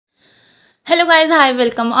Hello guys, hi,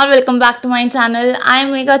 welcome back to my channel. I am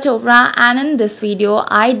Megha Chopra and in this video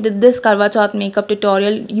I did this KarvaChauth makeup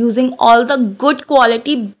tutorial using all the good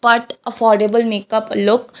quality but affordable makeup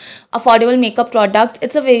products.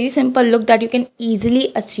 It's a very simple look that you can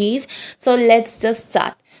easily achieve. So let's just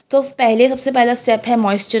start. तो सबसे पहला step है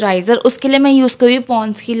moisturiser. उसके लिए मैं use कर रही हूँ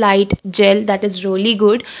पॉन्ड्स की light jail that is really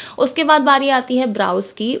good. उसके बाद बारी आती है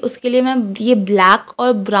ब्राउज़ की। उसके लिए मैं ये ब्लैक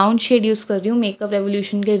और ब्राउन शेड यूज़ कर रही हूँ मेकअप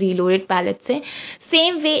रेवोल्यूशन के रीलोडेड पैलेट से।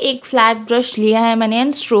 सेम वे एक फ्लैट ब्रश लिया है मैंने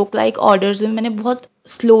एंड स्ट्रोक लाइक ऑर्डर्स में मैंने बहुत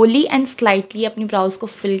स्लोली एंड स्लाइटली अपनी ब्राउज को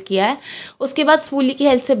फिल किया है। उसके बाद स्पूली की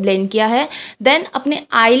हेल्प से ब्लेंड किया है। देन अपने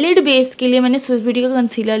आईलिड बेस के लिए मैंने स्विस ब्यूटी का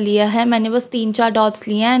कंसीलर लिया है। मैंने बस 3-4 डॉट्स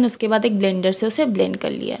लिए हैं एंड उसके बाद एक ब्लेंडर से उसे ब्लेंड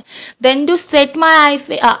कर लिया है। Then to set my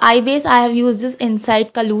I base I have use this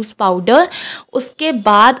inside का लूज पाउडर। उसके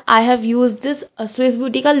बाद I have use this Swiss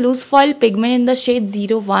beauty का loose foil pigment in the shade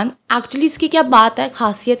 01। Actually इसकी क्या बात है,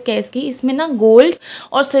 खासियत क्या है इसकी, इसमें ना गोल्ड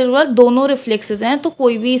और सिल्वर दोनों रिफ्लेक्सेस हैं तो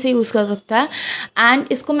कोई भी इसे यूज़ कर सकता है। एंड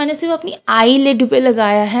इसको मैंने सिर्फ अपनी आई लिड पे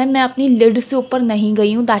लगाया है, मैं अपनी लिड से ऊपर नहीं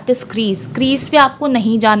गई हूँ, दैट इज़ क्रीज पे आपको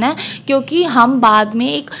नहीं जाना है क्योंकि हम बाद में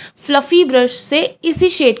एक फ्लफ़ी ब्रश से इसी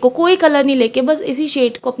शेड को, कोई कलर नहीं लेके बस इसी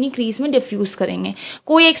शेड को अपनी क्रीज में डिफ्यूज़ करेंगे।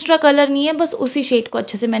 कोई एक्स्ट्रा कलर नहीं है, बस उसी शेड को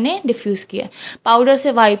अच्छे से मैंने डिफ्यूज़ किया। पाउडर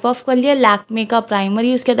से वाइप ऑफ कर लिया। लैक्मे का प्राइमर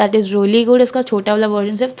यूज़ किया दैट इज़ रियली गुड। इसका छोटा वाला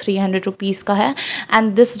वर्जन सिर्फ 300 रुपीज़ का है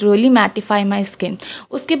and this really mattify my skin.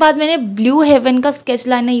 उसके बाद मैंने ब्लू हेवन का स्केच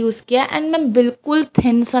लाइनर यूज़ किया एंड मैं बिल्कुल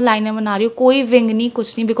थिन सा लाइनर बना रही हूँ, कोई विंग नहीं,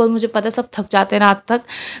 कुछ नहीं, बिकॉज मुझे पता है सब थक जाते हैं रात तक,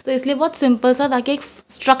 तो इसलिए बहुत सिंपल सा ताकि एक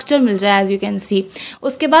स्ट्रक्चर मिल जाए एज यू कैन सी।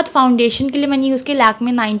 उसके बाद फाउंडेशन के लिए मैंने यूज़ किया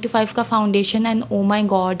लैक्मे 925 का foundation and O my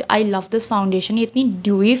God I love this foundation. ये इतनी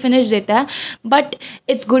ड्यूई फिनिश देता है but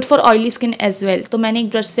it's good for oily skin as well. तो मैंने एक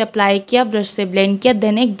ब्रश से अप्लाई किया, ब्रश से ब्लेंड किया,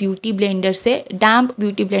 देन एक ब्यूटी ब्लेंडर से, डैम्प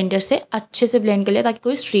ब्यूटी ब्लेंडर से अच्छे से ब्लेंड कर लिया ताकि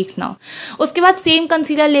कोई स्ट्रीक्स ना हो। उसके बाद सेम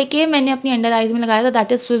कंसीलर लेके मैंने अपनी अंडर आइज में लगाया था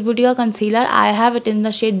दैट इज स्विस ब्यूटी का concealer. I have it in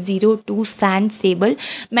the shade 02 sand सेबल।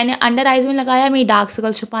 मैंने अंडर आइज में लगाया मेरी डार्क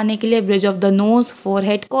सर्कल छुपाने के लिए, bridge of the nose,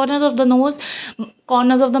 forehead, corner of the nose,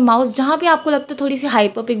 corners of the mouth, जहाँ भी आपको लगता है थोड़ी सी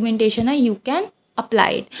हाइपर पिगमेंटेशन है यू कैन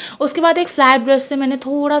अप्लाई इट। उसके बाद एक फ्लैट ब्रश से मैंने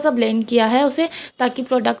थोड़ा सा ब्लेंड किया है उसे ताकि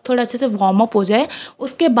प्रोडक्ट थोड़ा अच्छे से वार्म अप हो जाए।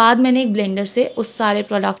 उसके बाद मैंने एक ब्लेंडर से उस सारे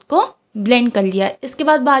प्रोडक्ट को ब्लेंड कर लिया है। इसके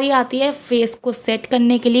बाद बारी आती है फेस को सेट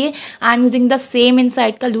करने के लिए। I am using the same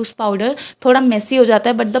inside का लूज पाउडर। थोड़ा मेसी हो जाता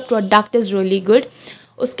है but the product is really good.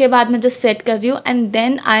 उसके बाद मैं जस्ट सेट कर रही हूँ and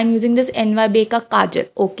then I am using this NYB का काजल।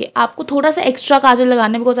 ओके, आपको थोड़ा सा एक्स्ट्रा काजल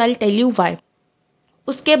लगाना है because I will tell you why.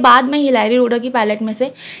 उसके बाद मैं हिलारी रोडर की पैलेट में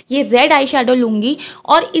से ये रेड आई शेडो लूँगी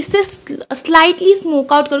और इससे स्लाइटली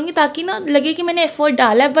स्मोक आउट करूँगी ताकि ना लगे कि मैंने एफर्ट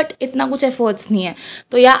डाला है बट इतना कुछ एफर्ट्स नहीं है।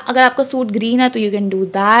 तो या अगर आपका सूट ग्रीन है तो यू कैन डू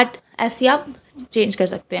दैट, ऐसे आप चेंज कर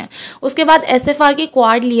सकते हैं। उसके बाद SFR की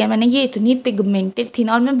क्वाड लिया मैंने, ये इतनी पिगमेंटेड थी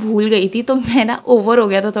ना और मैं भूल गई थी तो मेरा ओवर हो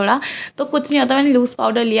गया था थोड़ा, तो कुछ नहीं होता, मैंने लूज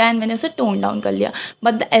पाउडर लिया एंड मैंने उसे टोन डाउन कर लिया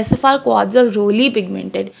but the SFR quartz are really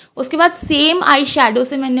pigmented. उसके बाद सेम आई शेडो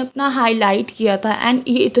से मैंने अपना हाईलाइट किया था एंड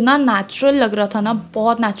ये इतना नेचुरल लग रहा था ना,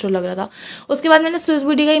 बहुत नेचुरल लग रहा था। उसके बाद मैंने स्विस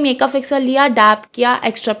ब्यूटी का ही मेकअप फिक्सर लिया, डैप किया,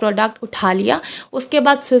 एक्स्ट्रा प्रोडक्ट उठा लिया। उसके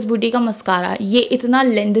बाद स्विस ब्यूटी का मस्कारा, ये इतना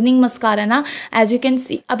लेंथनिंग मस्कारा है ना एज यू कैन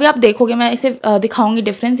सी, अभी आप देखोगे मैं इसे दिखाऊंगी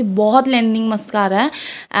डिफरेंस, बहुत लेंथनिंग मस्कारा है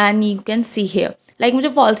and you can see here like मुझे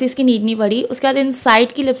फॉल्सीज की नीड नहीं पड़ी। उसके बाद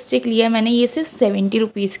इनसाइड की लिपस्टिक लिया है मैंने, ये सिर्फ 70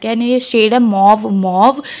 रुपीज़ का है, ये शेड है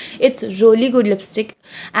mauve. It's really good lipstick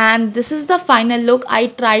and this is the final look. I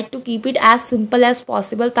try to keep it as simple as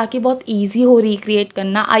possible ताकि बहुत ईजी हो रिक्रिएट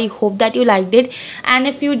करना। I hope that you like it and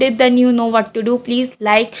if you did then you know what to do. Please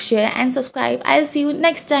like, share and subscribe. I will see you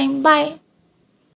next time. Bye.